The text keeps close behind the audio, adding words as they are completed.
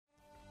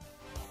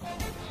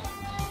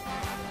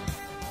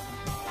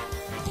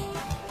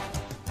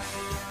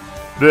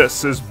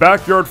This is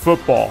Backyard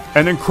Football,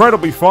 an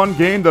incredibly fun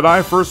game that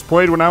I first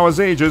played when I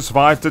was ages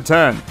 5 to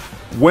 10.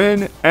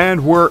 Win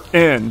and we're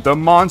in. The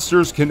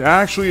monsters can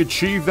actually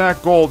achieve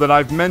that goal that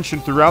I've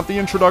mentioned throughout the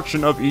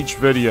introduction of each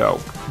video.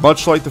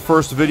 Much like the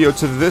first video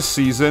to this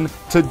season,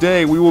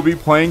 today we will be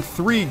playing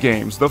 3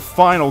 games, the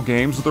final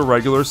games of the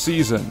regular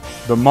season.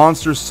 The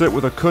monsters sit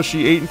with a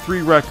cushy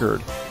 8-3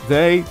 record.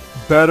 They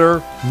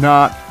better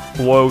not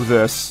blow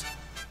this,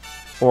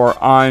 or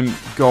I'm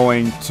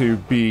going to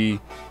be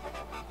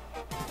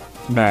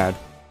mad.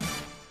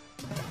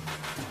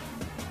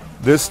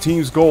 This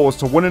team's goal is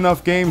to win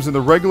enough games in the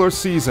regular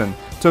season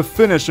to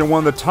finish in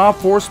one of the top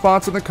 4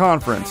 spots in the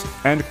conference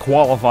and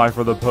qualify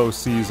for the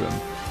postseason.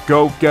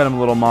 Go get them,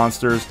 little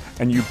monsters,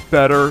 and you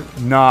better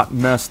not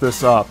mess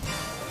this up.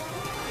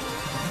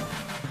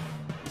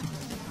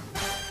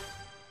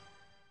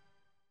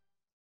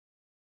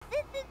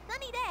 This is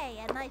Sunny Day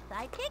and my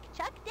sidekick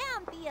Chuck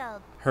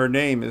Downfield. Her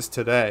name is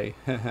Today.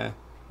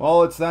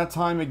 Well, it's that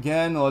time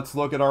again. Let's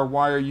look at our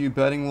Why Are You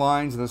betting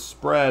lines. The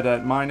spread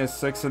at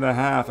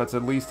 -6.5. That's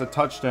at least a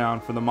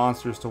touchdown for the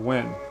monsters to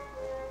win.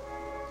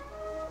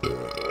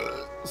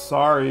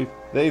 Sorry,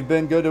 they've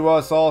been good to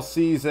us all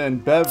season.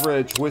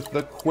 Beverage with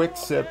the quick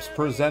sips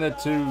presented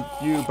to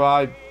you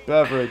by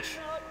Beverage.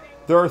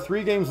 There are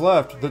 3 games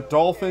left. The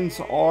Dolphins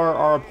are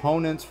our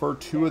opponents for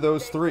 2 of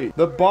those 3.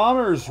 The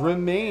Bombers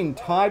remain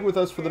tied with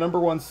us for the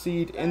 #1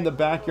 seed in the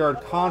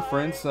Backyard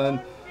Conference, and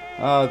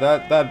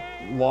that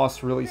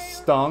loss really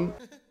stung.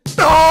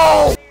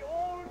 No!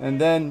 And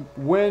then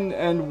win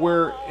and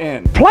we're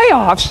in.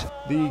 Playoffs?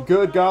 The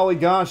Good Golly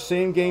Gosh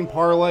Same Game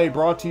Parlay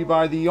brought to you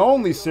by the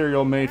only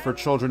cereal made for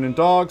children and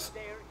dogs,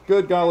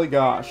 Good Golly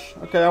Gosh.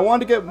 Okay, I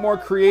wanted to get more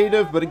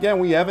creative, but again,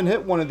 we haven't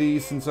hit one of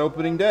these since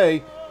opening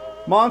day.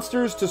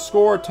 Monsters to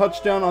score a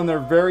touchdown on their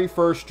very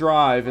first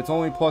drive. It's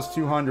only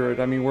 +200.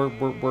 I mean,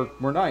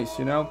 we're nice,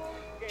 you know?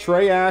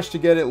 Trey Ash to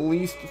get at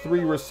least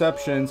 3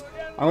 receptions.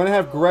 I'm going to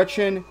have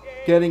Gretchen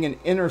getting an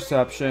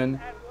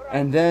interception,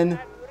 and then,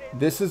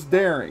 this is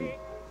daring,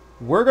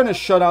 we're going to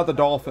shut out the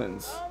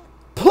Dolphins.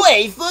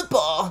 Play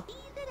football!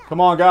 Come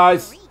on,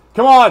 guys.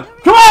 Come on!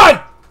 Come on!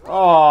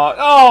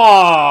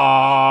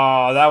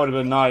 Oh, that would have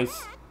been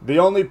nice. The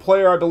only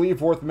player I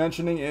believe worth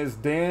mentioning is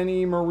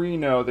Danny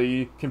Marino,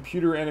 the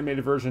computer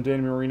animated version of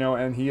Danny Marino,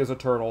 and he is a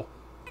turtle.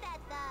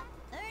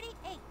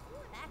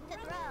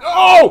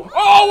 Oh!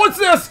 Oh, what's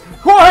this?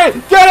 Jorge,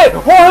 get it!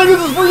 Jorge,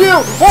 this is for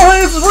you! Jorge,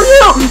 this is for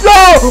you!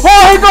 No!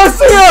 Jorge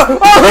Garcia!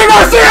 Jorge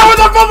Garcia with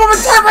the football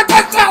return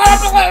touchdown! I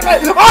don't believe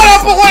it! I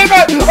don't believe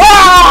it!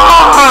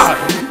 Ah!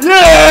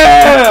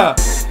 Yeah!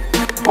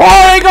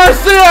 Jorge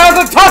Garcia has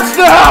a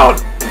touchdown!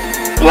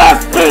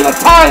 Blessed be the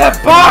tie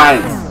that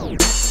binds!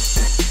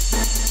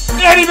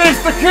 And he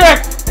makes the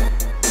kick!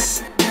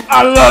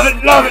 I love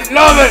it, love it,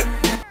 love it!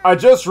 I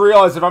just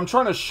realized if I'm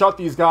trying to shut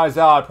these guys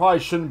out, I probably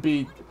shouldn't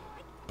be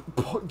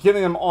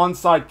giving them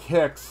onside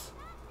kicks.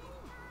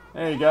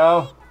 There you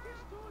go.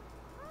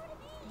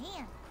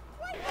 There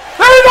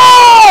you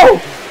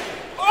go!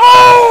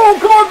 Oh,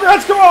 come on,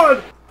 Gretz, come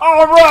on!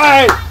 All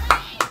right,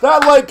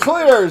 that leg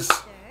clears.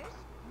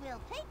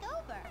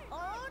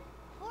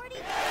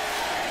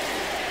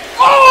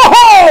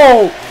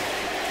 Oh!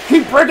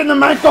 Keep breaking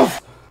them ankles.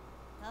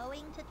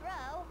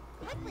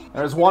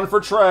 There's one for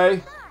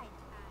Trey.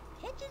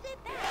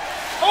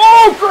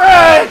 Oh,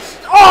 Gretz!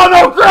 Oh,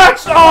 no,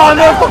 Gretz! Oh,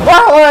 there's the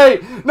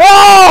parlay!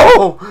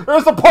 No!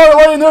 There's the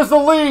parlay and there's the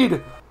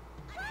lead!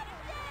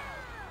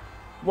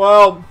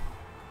 Well,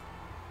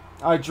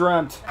 I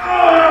dreamt.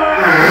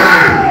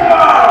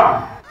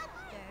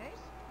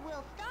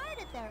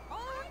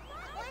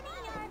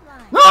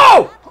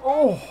 No!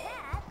 Oh!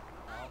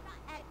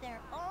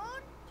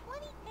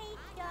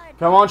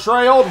 Come on,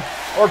 Trey, hold!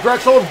 Or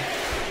Gretz, hold!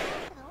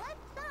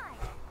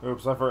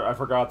 Oops, I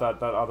forgot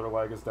that other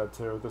leg is dead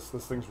too. This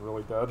thing's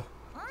really dead.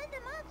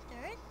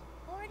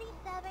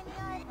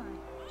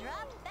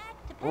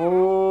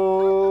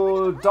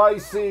 Oh,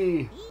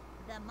 dicey.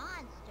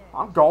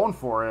 I'm going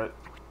for it.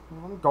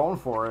 I'm going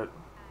for it.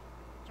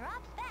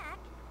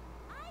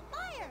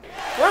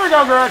 There we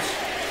go, Gretch.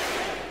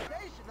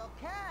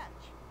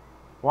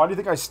 Why do you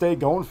think I stay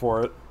going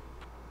for it?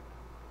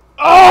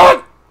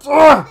 Oh!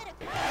 There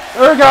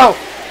we go.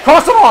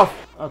 Cross him off.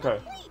 Okay.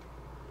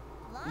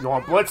 You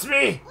want to blitz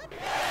me?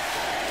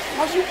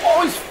 Why do you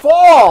always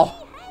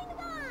fall?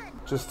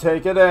 Just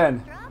take it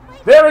in.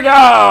 There we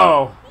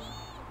go.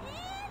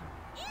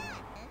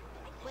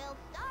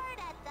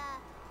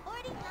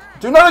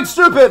 Do nothing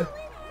stupid!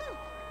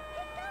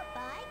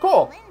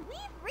 Cool.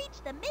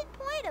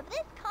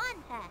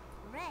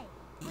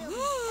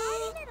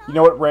 You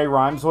know what Ray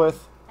rhymes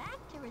with?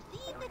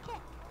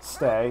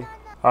 Stay.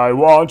 I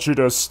want you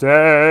to stay.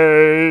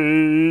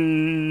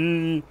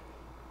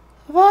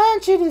 I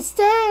want you to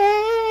stay.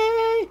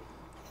 I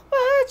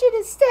want you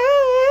to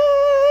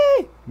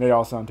stay. They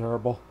all sound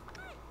terrible.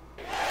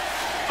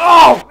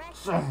 Oh!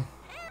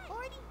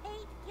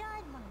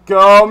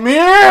 Go,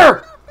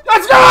 Mir!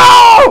 Let's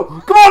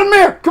go! Come on,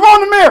 Amir! Come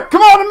on, Amir!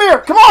 Come on,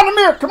 Amir! Come on,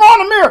 Amir! Come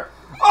on, Amir!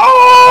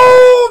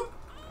 Oh!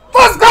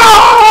 Let's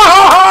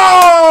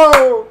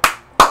go!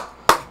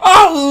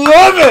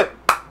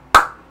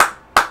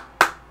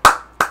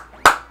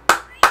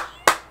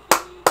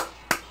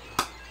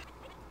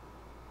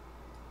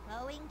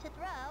 Going to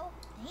throw.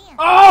 And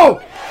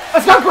Oh!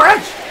 Let's go,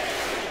 Grinch!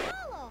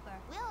 all over.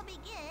 We'll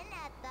begin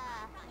at the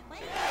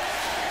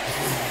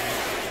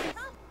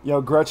 20. Yo,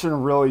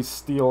 Gretchen really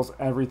steals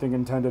everything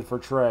intended for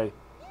Trey.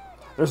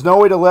 There's no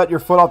way to let your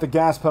foot off the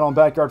gas pedal in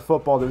backyard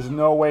football. There's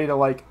no way to,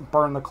 like,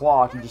 burn the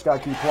clock. You just gotta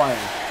keep playing.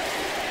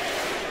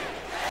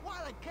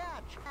 What a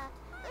catch!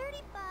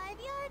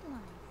 35-yard line.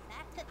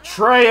 Back to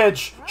throw.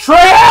 Treyage!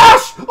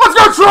 Trey-ash! Let's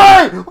go,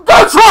 Trey!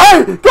 Go,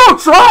 Trey! Go,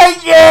 Trey!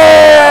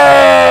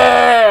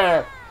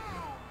 Yeah!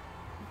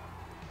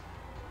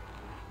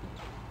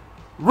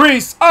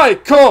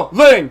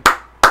 Recycling!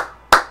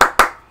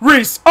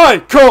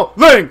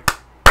 Recycling!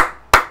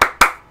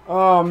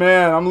 Oh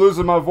man, I'm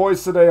losing my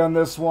voice today on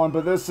this one,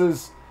 but this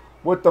is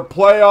with the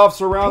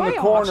playoffs around the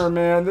corner,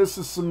 man. This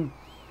is some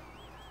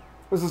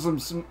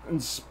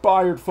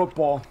inspired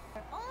football.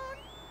 On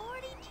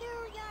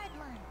 42-yard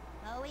line.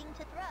 Going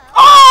to throw.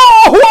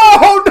 Oh,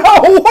 whoa,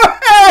 no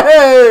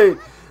way!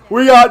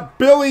 We got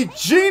Billie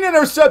Jean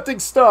intercepting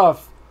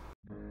stuff.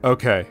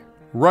 Okay,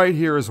 right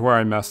here is where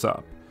I mess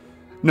up.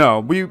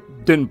 No, we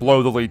didn't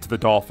blow the lead to the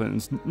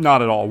Dolphins.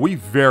 Not at all. We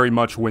very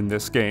much win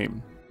this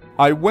game.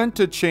 I went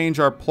to change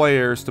our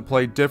players to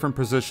play different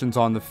positions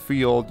on the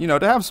field, you know,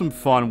 to have some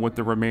fun with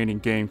the remaining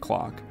game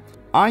clock.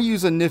 I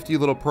use a nifty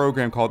little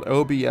program called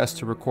OBS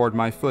to record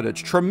my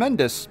footage.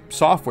 Tremendous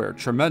software,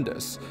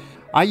 tremendous.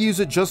 I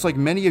use it just like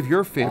many of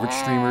your favorite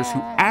streamers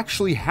who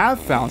actually have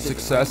found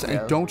success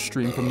and don't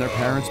stream from their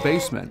parents'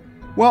 basement.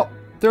 Well,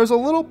 there's a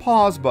little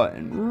pause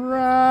button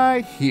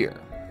right here.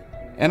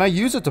 And I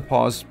use it to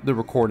pause the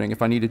recording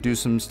if I need to do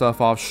some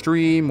stuff off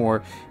stream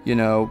or, you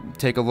know,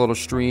 take a little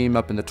stream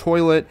up in the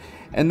toilet.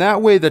 And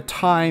that way the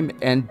time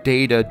and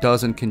data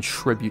doesn't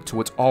contribute to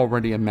what's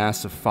already a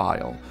massive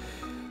file.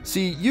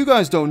 See, you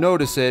guys don't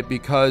notice it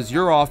because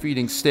you're off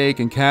eating steak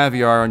and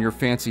caviar on your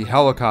fancy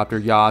helicopter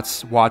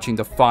yachts watching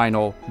the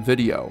final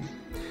video.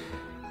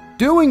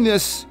 Doing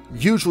this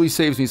usually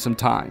saves me some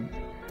time.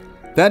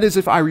 That is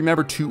if I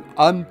remember to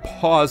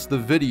unpause the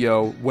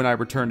video when I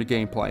return to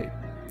gameplay.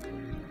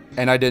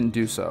 And I didn't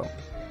do so.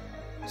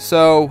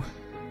 So,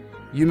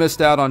 you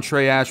missed out on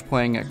Trey Ash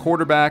playing at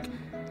quarterback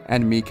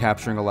and me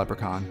capturing a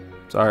leprechaun.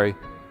 Sorry.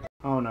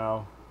 Oh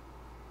no.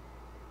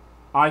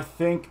 I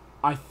think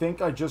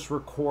I just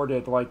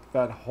recorded like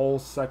that whole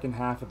second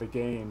half of the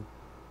game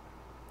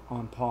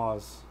on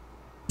pause.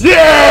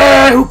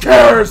 Yeah! Who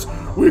cares?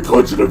 We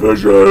clinched the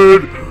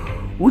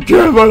division! We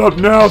can't let up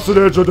now, said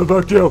Angelo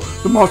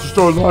DeVecchio, the Monster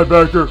Star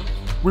linebacker.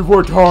 We've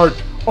worked hard.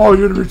 All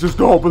you need to reach this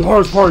goal, but the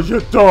hardest part is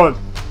yet done.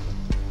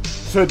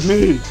 Said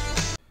me.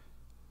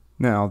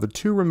 Now, the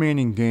two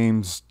remaining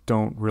games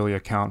don't really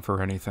account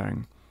for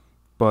anything,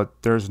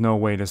 but there's no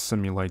way to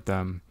simulate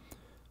them.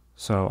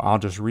 So I'll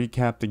just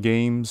recap the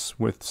games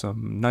with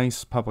some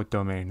nice public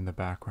domain in the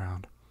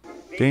background.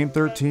 Game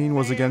 13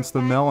 was against the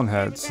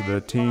Melonheads,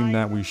 the team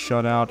that we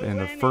shut out in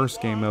the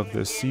first game of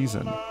this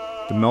season.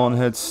 The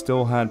Melonheads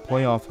still had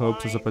playoff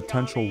hopes as a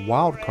potential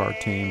wildcard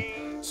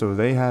team, so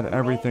they had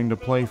everything to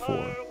play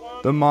for.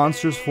 The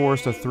Monsters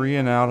forced a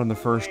 3-and-out on the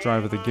first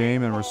drive of the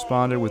game and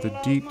responded with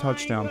a deep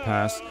touchdown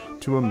pass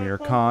to Amir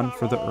Khan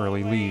for the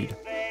early lead.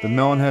 The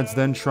Melonheads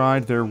then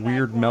tried their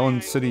weird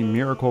Melon City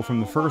miracle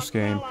from the first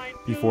game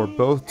before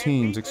both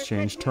teams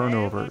exchanged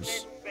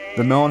turnovers.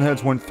 The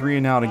Melonheads went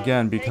 3-and-out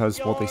again because,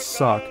 well, they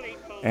suck,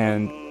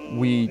 and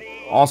we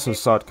also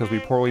sucked because we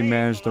poorly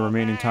managed the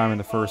remaining time in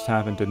the first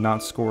half and did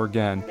not score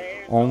again,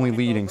 only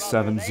leading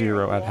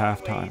 7-0 at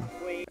halftime.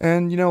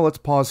 And, you know, let's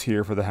pause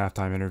here for the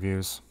halftime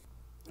interviews.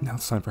 Now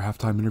it's time for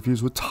halftime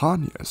interviews with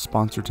Tanya,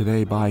 sponsored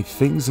today by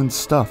Things and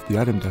Stuff, the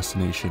item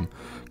destination.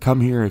 Come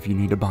here if you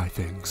need to buy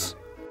things.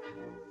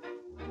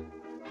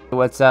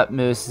 What's up,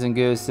 mooses and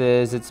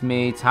gooses? It's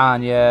me,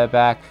 Tanya,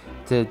 back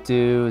to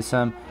do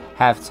some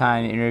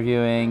halftime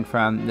interviewing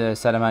from the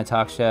set of my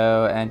talk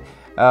show. And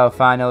oh,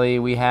 finally,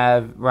 we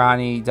have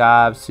Ronnie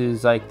Dobbs,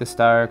 who's like the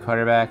star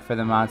quarterback for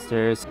the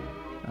Monsters.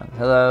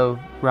 Hello,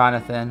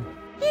 Ronathan.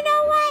 You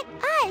know what?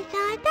 I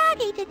saw a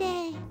doggy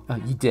today. Oh,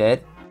 you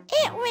did?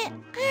 It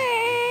went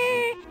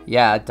grrr.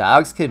 Yeah,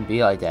 dogs can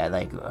be like that.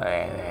 Like,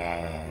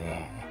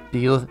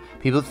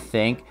 people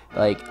think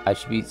like I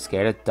should be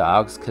scared of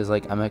dogs because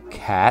like I'm a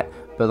cat,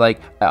 but like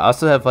I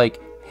also have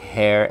like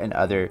hair and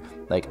other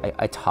like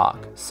I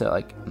talk, so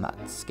like I'm not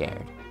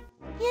scared.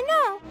 You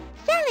know,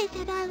 Sally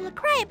said I was a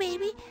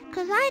crybaby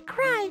because I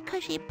cried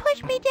because she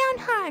pushed me down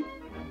hard.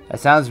 That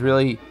sounds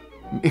really.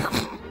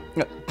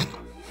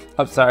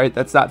 I'm sorry,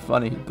 that's not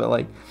funny, but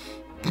like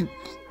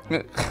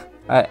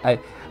I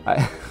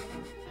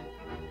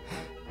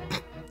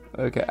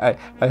okay,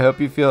 I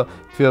hope you feel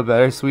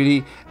better,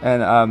 sweetie,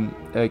 and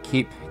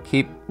keep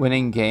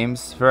winning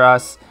games for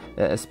us,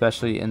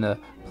 especially in the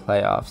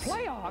playoffs.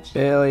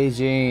 Billie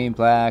Jean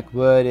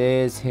Blackwood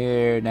is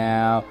here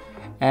now,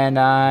 and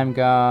I'm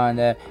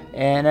gonna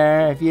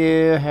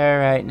interview her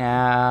right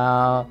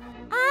now.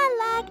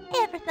 I like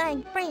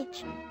everything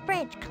French.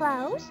 French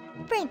clothes,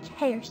 French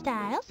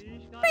hairstyles,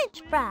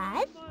 French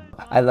fries.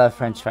 I love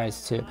French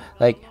fries too.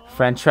 Like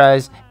French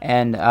fries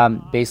and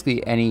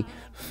basically any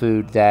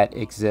food that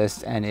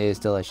exists and is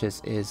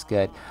delicious is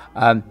good.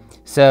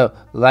 So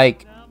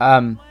like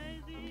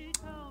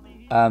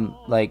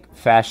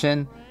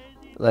fashion,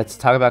 let's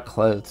talk about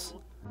clothes.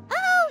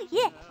 Oh,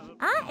 yes.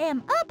 I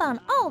am up on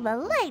all the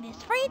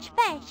latest French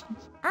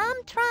fashions. I'm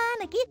trying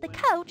to get the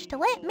coach to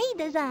let me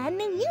design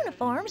new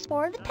uniforms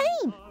for the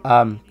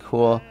team.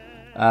 Cool.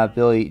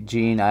 Billie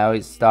Jean, I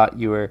always thought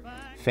you were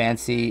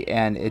fancy,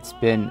 and it's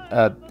been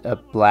a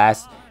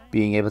blast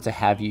being able to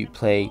have you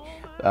play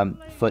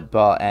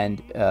football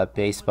and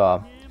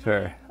baseball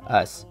for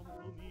us.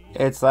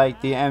 It's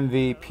like the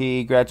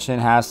MVP, Gretchen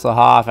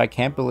Hasselhoff. I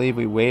can't believe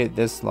we waited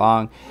this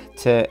long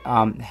to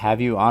have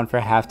you on for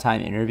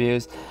halftime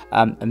interviews.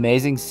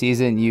 Amazing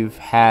season you've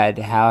had.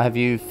 How have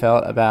you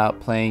felt about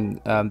playing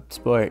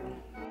sport?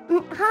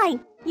 Hi.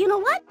 You know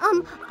what?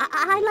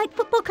 I like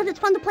football because it's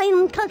fun to play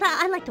and because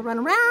I like to run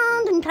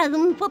around. And because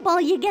in football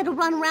you get to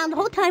run around the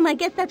whole time. I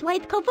guess that's why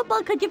it's called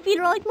football, because your feet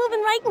are always moving,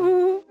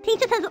 right?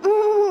 Teacher says,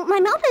 my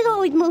mouth is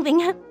always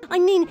moving. I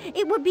mean,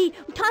 it would be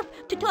tough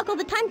to talk all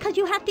the time because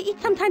you have to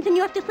eat sometimes and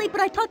you have to sleep.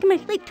 But I talk in my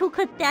sleep too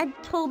because Dad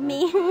told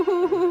me.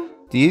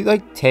 Do you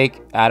like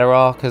take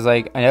Adderall? Cause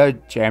like I know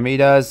Jeremy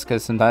does,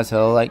 cause sometimes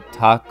he'll like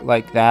talk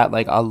like that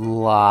like a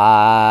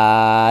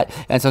lot,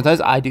 and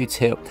sometimes I do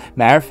too.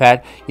 Matter of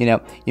fact, you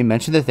know, you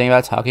mentioned the thing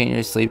about talking in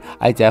your sleep.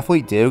 I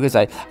definitely do, cause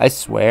I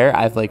swear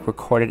I've like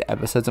recorded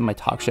episodes of my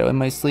talk show in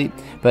my sleep,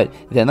 but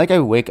then like I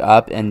wake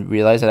up and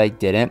realize that I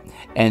didn't,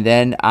 and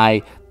then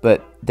I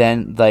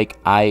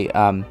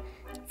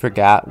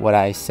forgot what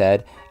I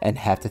said and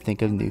have to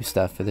think of new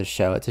stuff for the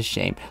show. It's a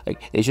shame.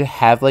 Like they should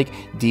have like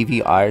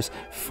DVRs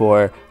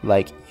for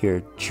like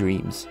your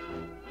dreams.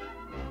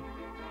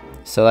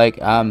 So like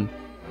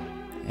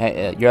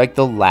you're like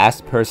the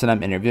last person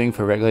I'm interviewing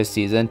for regular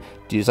season.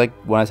 Do you just like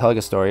want to tell like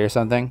a story or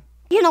something?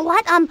 You know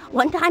what?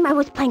 One time I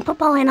was playing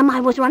football and I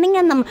was running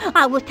and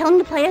I was telling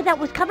the player that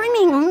was covering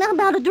me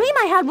about a dream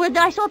I had where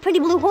I saw a pretty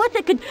blue horse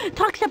that could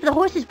talk, except for the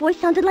horse's voice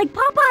sounded like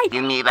Popeye.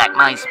 Give me back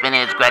my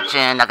spinach,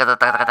 Gretchen.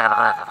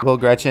 Well,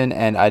 Gretchen,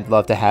 and I'd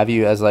love to have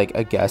you as like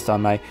a guest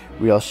on my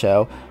real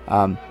show.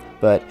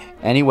 But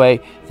anyway,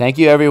 thank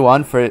you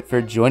everyone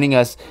for joining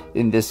us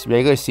in this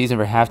regular season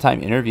for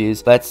halftime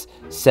interviews. Let's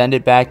send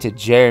it back to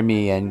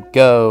Jeremy and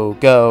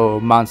go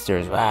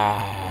Monsters.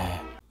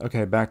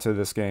 Okay, back to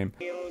this game.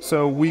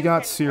 So we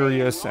got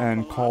serious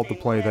and called the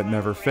play that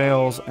never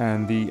fails,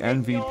 and the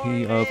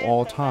MVP of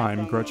all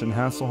time, Gretchen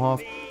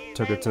Hasselhoff,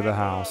 took it to the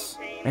house.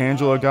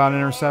 Angela got an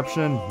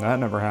interception, that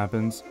never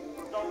happens.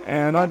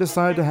 And I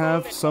decided to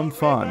have some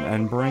fun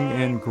and bring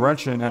in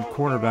Gretchen at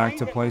quarterback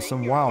to play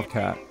some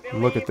Wildcat.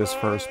 Look at this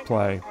first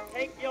play.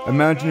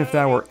 Imagine if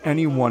that were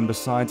anyone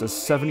besides a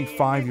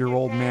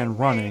 75-year-old man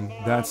running,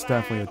 that's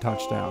definitely a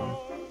touchdown.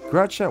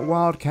 Gretchen at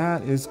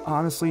Wildcat is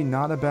honestly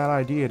not a bad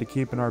idea to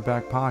keep in our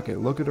back pocket.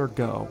 Look at her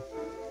go.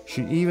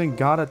 She even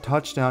got a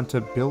touchdown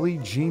to Billie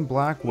Jean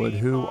Blackwood,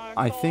 who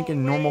I think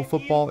in normal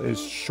football is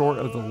short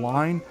of the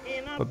line,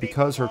 but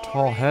because her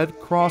tall head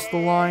crossed the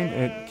line,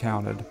 it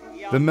counted.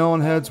 The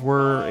Melonheads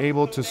were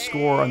able to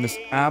score on this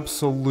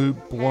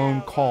absolute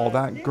blown call.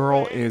 That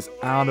girl is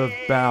out of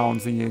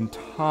bounds the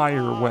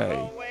entire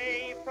way.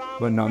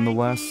 But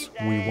nonetheless,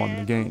 we won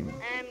the game.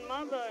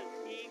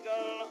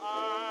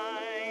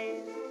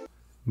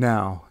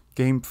 Now,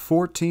 game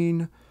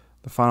 14,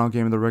 the final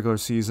game of the regular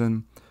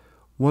season,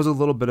 was a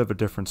little bit of a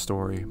different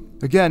story.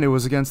 Again, it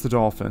was against the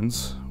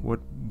Dolphins.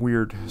 What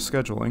weird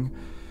scheduling.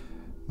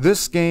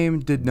 This game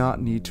did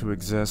not need to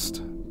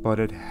exist, but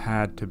it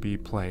had to be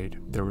played.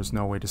 There was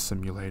no way to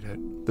simulate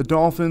it. The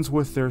Dolphins,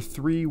 with their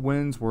 3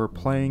 wins, were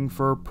playing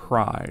for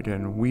pride,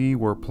 and we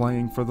were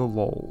playing for the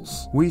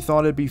lulz. We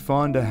thought it'd be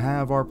fun to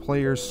have our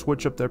players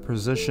switch up their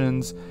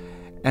positions,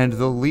 and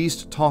the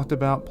least talked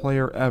about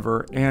player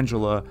ever,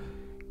 Angela,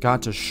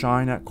 got to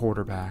shine at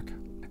quarterback.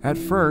 At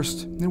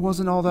first, it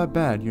wasn't all that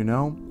bad, you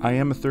know? I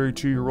am a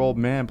 32-year-old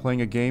man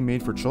playing a game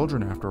made for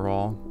children after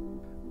all.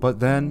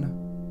 But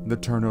then, the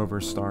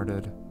turnovers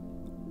started.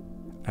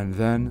 And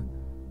then,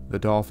 the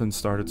Dolphins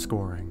started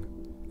scoring.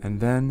 And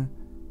then,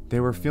 they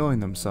were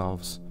feeling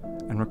themselves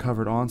and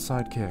recovered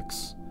onside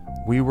kicks.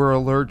 We were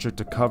allergic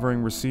to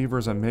covering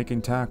receivers and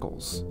making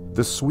tackles.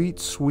 The sweet,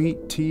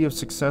 sweet tea of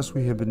success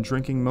we had been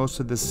drinking most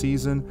of this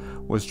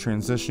season was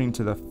transitioning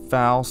to the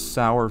foul,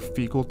 sour,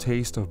 fecal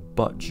taste of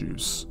butt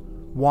juice.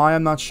 Why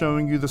I'm not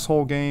showing you this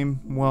whole game?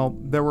 Well,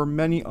 there were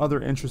many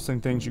other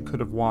interesting things you could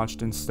have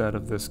watched instead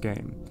of this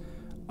game.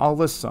 I'll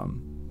list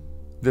some.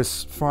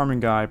 This farming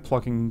guy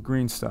plucking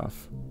green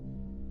stuff.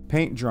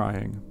 Paint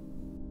drying.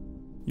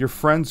 Your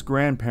friend's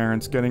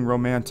grandparents getting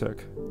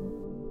romantic.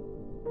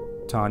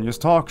 Tanya's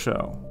talk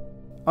show.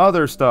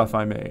 Other stuff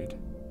I made.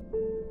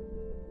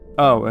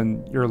 Oh,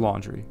 and your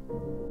laundry.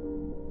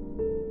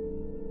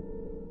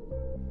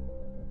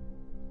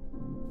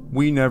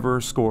 We never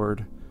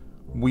scored.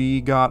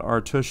 We got our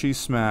tushies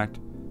smacked,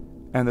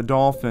 and the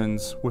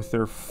Dolphins, with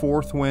their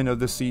 4th win of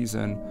the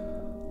season,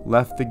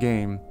 left the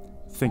game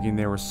thinking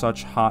they were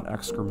such hot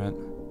excrement.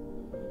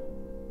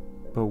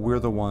 But we're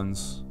the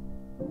ones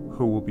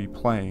who will be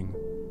playing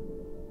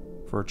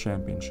for a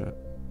championship.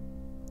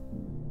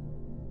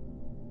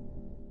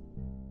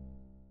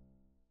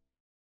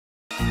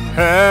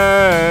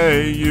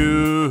 Hey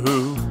you,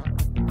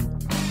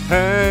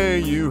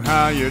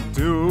 how you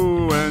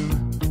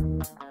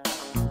doing?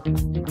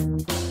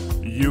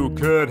 You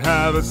could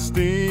have a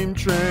steam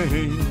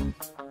train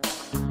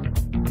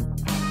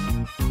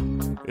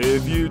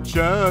if you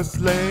just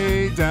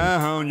lay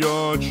down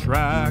your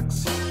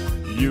tracks.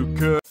 You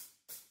could.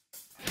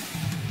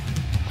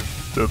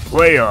 The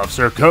playoffs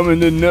are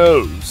coming to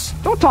nose.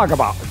 Don't talk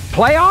about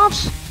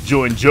playoffs.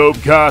 Join Job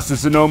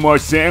Costas and Omar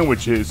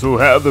Sandwiches, who'll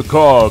have the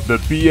call of the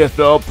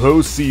BFL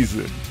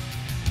postseason.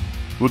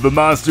 Will the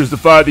Monsters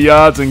defy the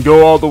odds and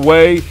go all the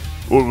way?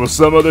 Or will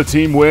some other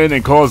team win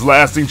and cause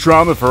lasting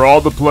trauma for all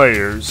the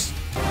players?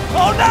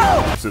 Oh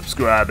no!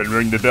 Subscribe and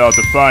ring the bell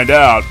to find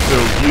out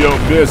so you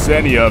don't miss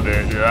any of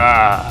it.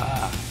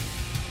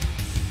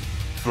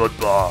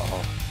 Football.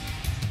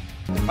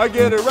 I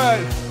get it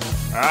right.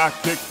 I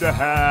kick the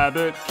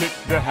habit, kick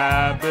the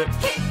habit.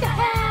 Kick the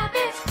habit.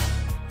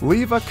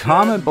 Leave a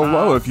comment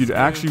below if you'd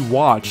actually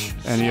watch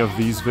any of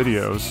these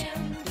videos.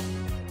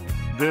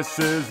 This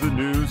is the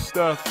new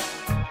stuff.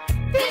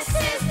 This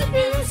is the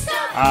new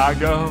stuff. I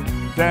go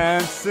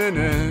dancing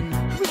in.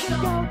 We can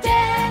go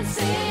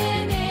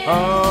dancing in.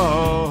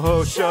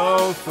 Oh,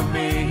 show for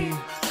me.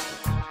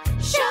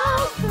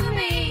 Show for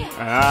me.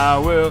 I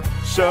will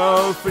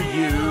show for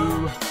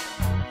you.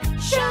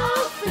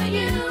 Show for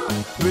you.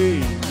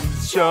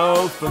 Please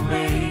show for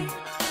me.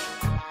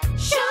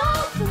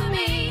 Show for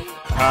me.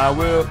 I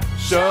will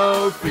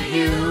show for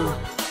you.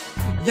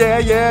 Yeah,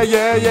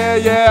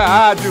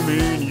 I do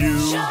mean you.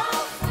 Show